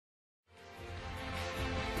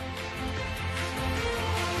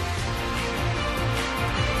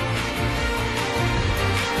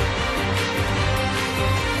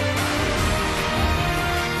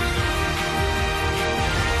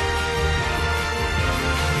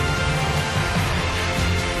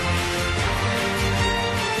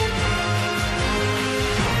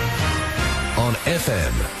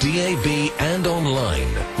FM, DAB and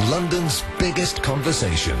online. London's biggest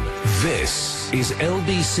conversation. This is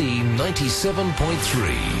LBC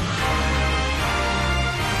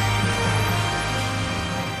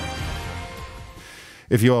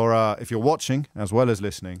 97.3. If you're watching as well as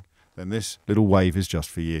listening, then this little wave is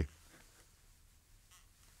just for you.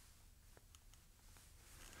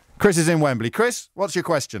 Chris is in Wembley. Chris, what's your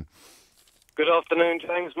question? Good afternoon,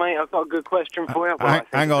 James, mate. I've got a good question for you.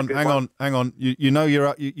 Hang on. You know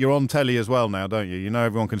you're on telly as well now, don't you? You know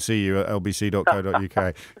everyone can see you at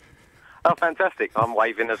lbc.co.uk. Oh, fantastic. I'm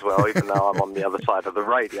waving as well, even though I'm on the other side of the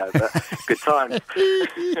radio, but good times.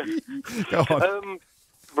 Go on.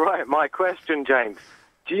 Right, my question, James.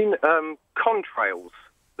 Do you contrails,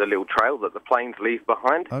 the little trail that the planes leave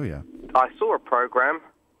behind? Oh, yeah. I saw a programme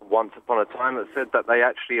once upon a time that said that they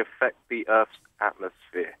actually affect the Earth's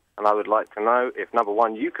atmosphere. And I would like to know if, number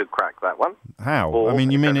one, you could crack that one. How? I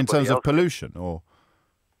mean, you mean in terms of pollution, or?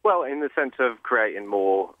 Well, in the sense of creating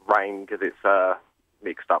more rain, because it's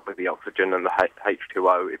mixed up with the oxygen and the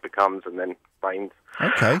H2O it becomes, and then rains.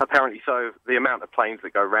 Okay. Apparently so, the amount of planes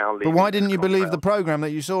that go round... But why didn't you believe the programme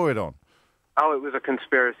that you saw it on? Oh, it was a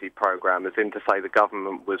conspiracy programme, as in to say the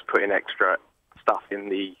government was putting extra stuff in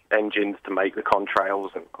the engines to make the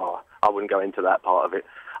contrails, and I wouldn't go into that part of it.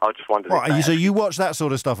 I just wondered... So you watch that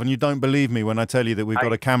sort of stuff and you don't believe me when I tell you that we've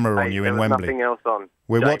got a camera on you in Wembley? Nothing else on.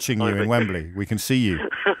 We're watching you in Wembley. We can see you.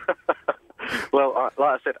 Well, like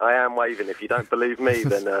I said, I am waving. If you don't believe me,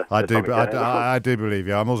 then... I do believe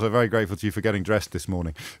you. I'm also very grateful to you for getting dressed this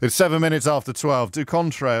morning. It's 7 minutes after 12. Do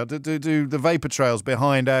the vapour trails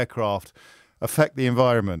behind aircraft affect the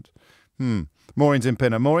environment? Maureen's in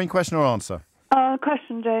Pinner. Maureen, question or answer?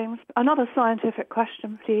 Question, James. Another scientific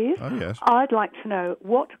question, please. Oh, yes. I'd like to know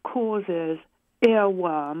what causes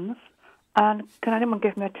earworms, and can anyone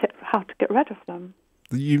give me a tip for how to get rid of them?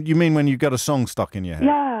 You mean when you get a song stuck in your head?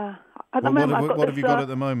 Yeah. At the moment, what have you got at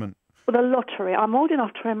the moment? With a lottery. I'm old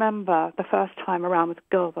enough to remember the first time around with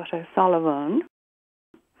Gilbert O'Sullivan.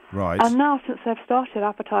 Right. And now, since they've started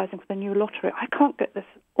advertising for the new lottery, I can't get this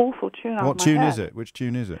awful tune out of my head. What tune is it? Which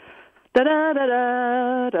tune is it? Da da da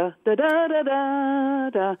da da da da da da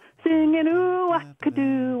da, singing ooh I could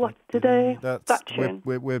do what today. That tune.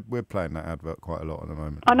 We're playing that advert quite a lot at the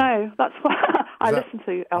moment. I know. That's why I listen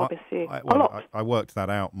to LBC a lot. I worked that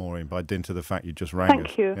out, Maureen, by dint of the fact you just rang us.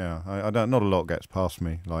 Thank you. Yeah, I don't. Not a lot gets past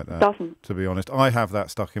me like that. Doesn't. To be honest, I have that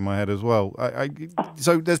stuck in my head as well.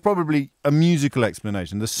 So there's probably a musical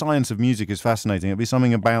explanation. The science of music is fascinating. It'd be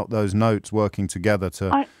something about those notes working together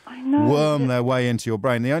to worm their way into your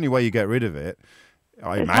brain. The only way you get rid of it,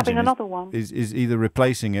 I imagine, having another one. Is either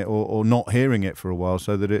replacing it or not hearing it for a while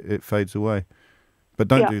so that it fades away. But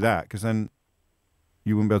don't do that, because then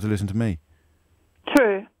you wouldn't be able to listen to me.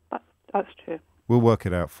 True. That's true. We'll work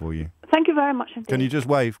it out for you. Thank you very much indeed. Can you just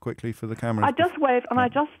wave quickly for the camera? I just waved, and I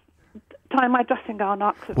just tie my dressing gown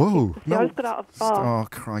up. Whoa. I just got out of the bar. Oh,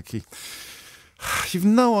 crikey. You've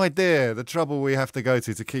no idea the trouble we have to go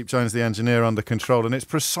to keep Jones the engineer under control, and it's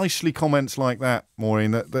precisely comments like that, Maureen,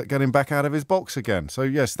 that get him back out of his box again. So,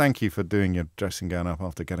 yes, thank you for doing your dressing gown up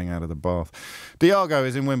after getting out of the bath. Diego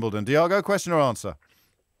is in Wimbledon. Diego, question or answer?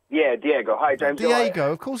 Yeah, Diego. Hi, James.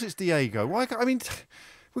 Diego, of course it's Diego. Why?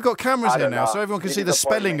 We've got cameras here now, so everyone can see the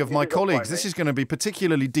spelling of my colleagues. This is going to be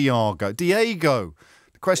particularly Diego. Diego.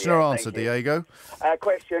 Question or answer, Diego?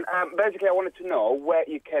 Question. Basically, I wanted to know where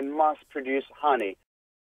you can mass-produce honey.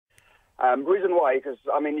 Reason why, because,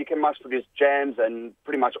 you can mass-produce jams and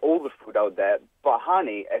pretty much all the food out there, but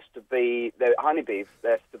honey has to be, the honeybees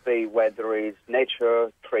has to be where there is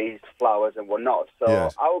nature, trees, flowers, and whatnot.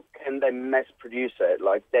 So how can they mass-produce it?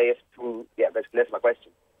 Like, they have to, basically, that's my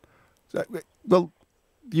question. Well,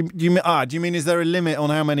 do you mean is there a limit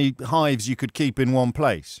on how many hives you could keep in one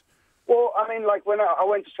place? Well, like when I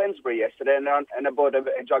went to Sainsbury yesterday and I bought a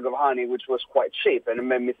jug of honey, which was quite cheap, and it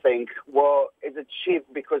made me think, well, is it cheap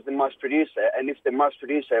because they must produce it? And if they must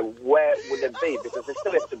produce it, where would it be? Because it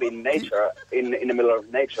still has to be in nature, in the middle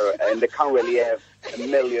of nature, and they can't really have a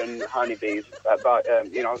million honeybees,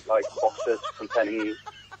 like boxes containing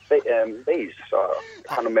bees. So it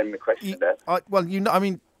kind of made me question that.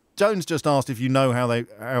 Jones just asked if you know how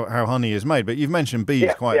honey is made, but you've mentioned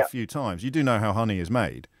bees quite a few times. You do know how honey is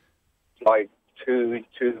made. Like two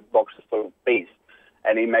boxes full of bees,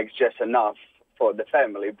 and he makes just enough for the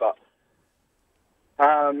family. But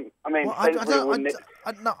I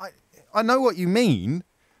know what you mean,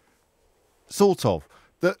 sort of.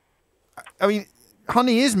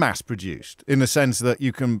 Honey is mass produced in the sense that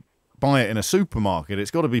you can buy it in a supermarket.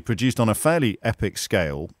 It's got to be produced on a fairly epic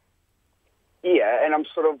scale. Yeah, and I'm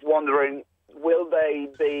sort of wondering, will they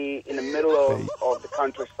be in the middle of the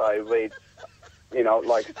countryside with You know,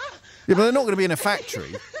 like... Yeah, but they're not going to be in a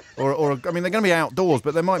factory, or I mean, they're going to be outdoors,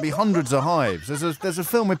 but there might be hundreds of hives. There's a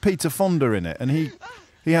film with Peter Fonda in it, and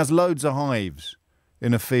he has loads of hives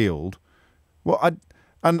in a field.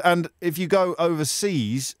 And if you go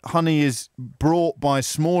overseas, honey is brought by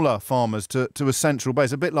smaller farmers to a central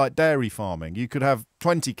base, a bit like dairy farming. You could have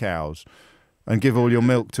 20 cows and give all your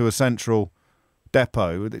milk to a central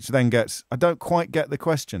depot, which then gets... I don't quite get the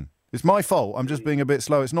question. It's my fault. I'm just being a bit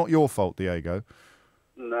slow. It's not your fault, Diego.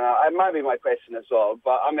 No, it might be my question as well.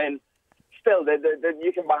 But, I mean, still,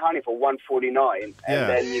 you can buy honey for $1.49, and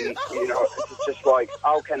then, you know, it's just like,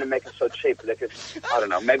 how can they make it so cheap? Because, I don't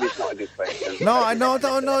know, maybe it's not a good question.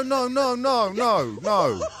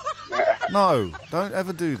 No, don't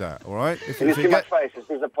ever do that, all right? Can you see my face? It's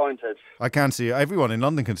disappointed. I can see. Everyone in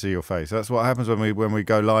London can see your face. That's what happens when we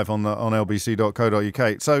go live on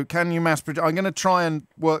lbc.co.uk. So can you mass produce? I'm going to try and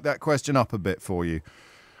work that question up a bit for you.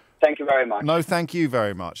 Thank you very much. No, thank you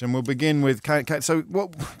very much. And we'll begin with... So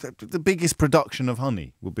what the biggest production of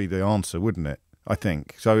honey would be the answer, wouldn't it? I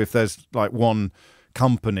think. So if there's like one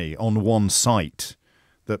company on one site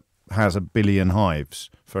that has 1 billion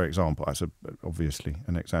hives, for example, that's obviously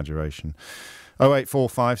an exaggeration.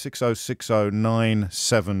 0845 6060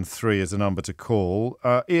 973 is the number to call.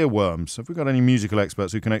 Earworms. Have we got any musical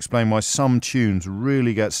experts who can explain why some tunes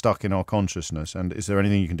really get stuck in our consciousness? And is there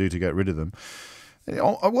anything you can do to get rid of them?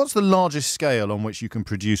 What's the largest scale on which you can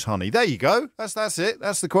produce honey? There you go. That's it.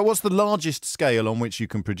 That's the quote. What's the largest scale on which you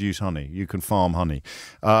can produce honey? You can farm honey.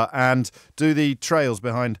 And do the trails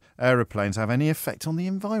behind aeroplanes have any effect on the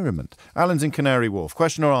environment? Alan's in Canary Wharf.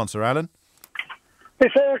 Question or answer, Alan?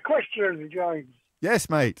 It's a question, James. Yes,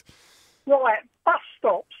 mate. Right, bus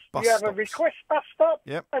stops. You have a request bus stop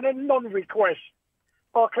and a non-request.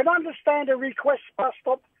 I can understand a request bus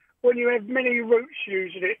stop when you have many routes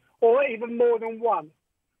using it, or even more than one.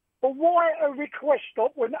 But why a request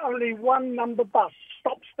stop when only one number bus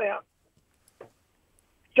stops there?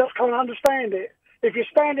 Just can't understand it. If you're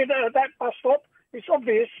standing at that bus stop, it's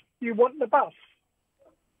obvious you want the bus.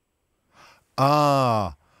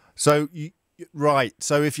 So right.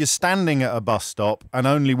 So if you're standing at a bus stop and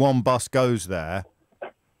only one bus goes there,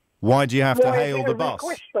 why do you have to hail the bus?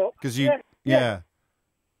 Because yeah.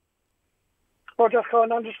 I just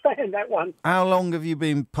can't understand that one. How long have you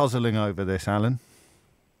been puzzling over this, Alan?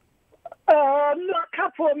 A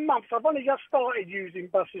couple of months. I've only just started using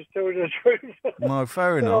buses, to tell you the truth. No,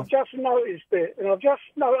 fair enough. I've just noticed it. And a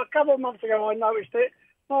couple of months ago I noticed it.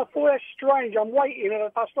 And I thought, that's strange. I'm waiting at a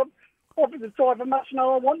bus stop. Obviously the driver must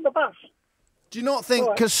know I want the bus. Do you not think,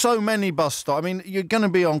 because so many bus stops, I mean, you're going to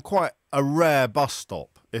be on quite a rare bus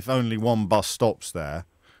stop if only one bus stops there.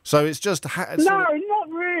 So it's just... not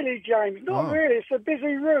really, James. Not really. It's a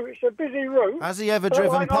busy route. Has he ever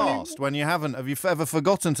driven past when you haven't? Have you ever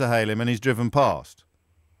forgotten to hail him and he's driven past?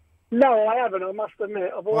 No, I haven't, I must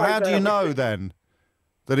admit. Well, how do you know, then,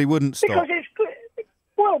 that he wouldn't stop?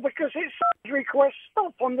 Because it says request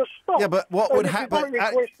stop on the stop. Yeah, but what would happen?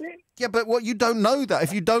 Yeah, but what you don't know that.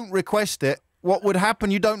 If you don't request it, what would happen?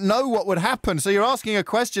 You don't know what would happen. So you're asking a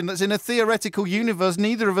question that's in a theoretical universe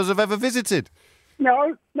neither of us have ever visited.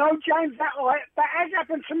 No, James, that has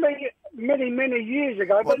happened to me many years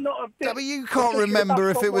ago, but not a bit. Yeah, but you can't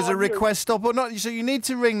remember if it was a request stop or not. So you need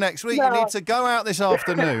to ring next week. No. You need to go out this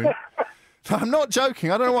afternoon. I'm not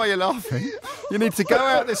joking. I don't know why you're laughing. You need to go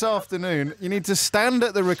out this afternoon. You need to stand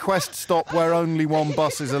at the request stop where only one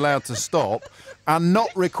bus is allowed to stop and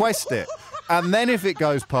not request it. And then if it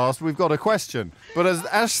goes past, we've got a question. But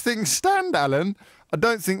as things stand, Alan, I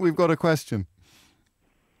don't think we've got a question.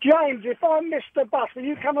 James, if I miss the bus, will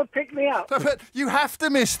you come and pick me up? But you have to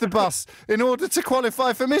miss the bus in order to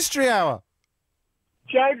qualify for Mystery Hour.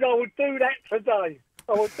 James, I will do that today.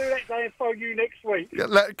 I will do that today and phone you next week.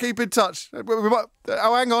 Yeah, keep in touch.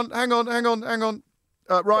 Oh, hang on.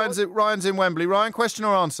 Ryan's in Wembley. Ryan, question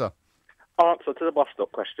or answer? Answer to the bus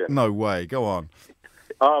stop question. No way. Go on.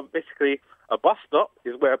 Basically, a bus stop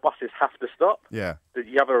is where buses have to stop. Yeah.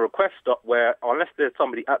 You have a request stop where, unless there's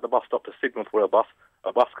somebody at the bus stop to signal for a bus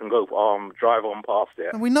can go drive on past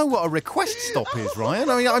it. And we know what a request stop is, Ryan.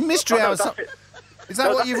 I mean, a Mystery Hour. Is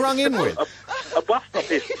that what you've rung in with? A bus stop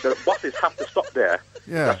is the buses have to stop there.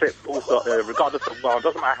 Yeah. That's it. Full stop. Regardless of it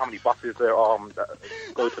doesn't matter how many buses there are that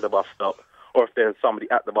go to the bus stop, or if there's somebody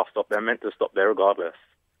at the bus stop, they're meant to stop there regardless.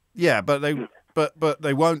 Yeah, but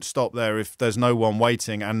they won't stop there if there's no one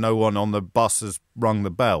waiting and no one on the bus has rung the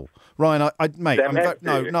bell. Ryan,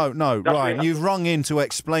 no, Ryan, you've rung in to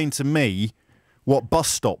explain to me what bus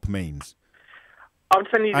stop means. I'm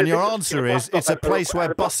telling you, and your answer is it's a place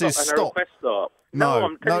where buses stop.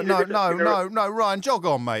 No, Ryan, jog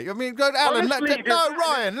on, mate. I mean, go, Alan. Honestly,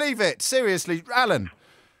 Ryan, leave it. Seriously, Alan,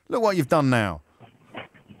 look what you've done now.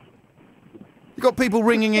 You've got people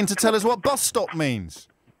ringing in to tell us what bus stop means.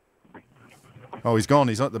 Oh, he's gone.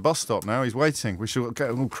 He's at the bus stop now. He's waiting. We should get.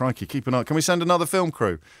 Oh, crikey! Keep an eye. Can we send another film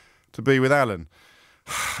crew to be with Alan?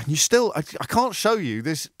 And you still, I can't show you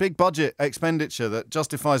this big budget expenditure that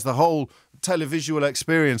justifies the whole televisual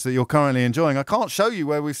experience that you're currently enjoying. I can't show you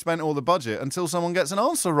where we've spent all the budget until someone gets an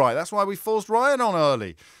answer right. That's why we forced Ryan on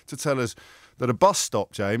early to tell us that a bus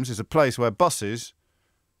stop, James, is a place where buses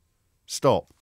stop.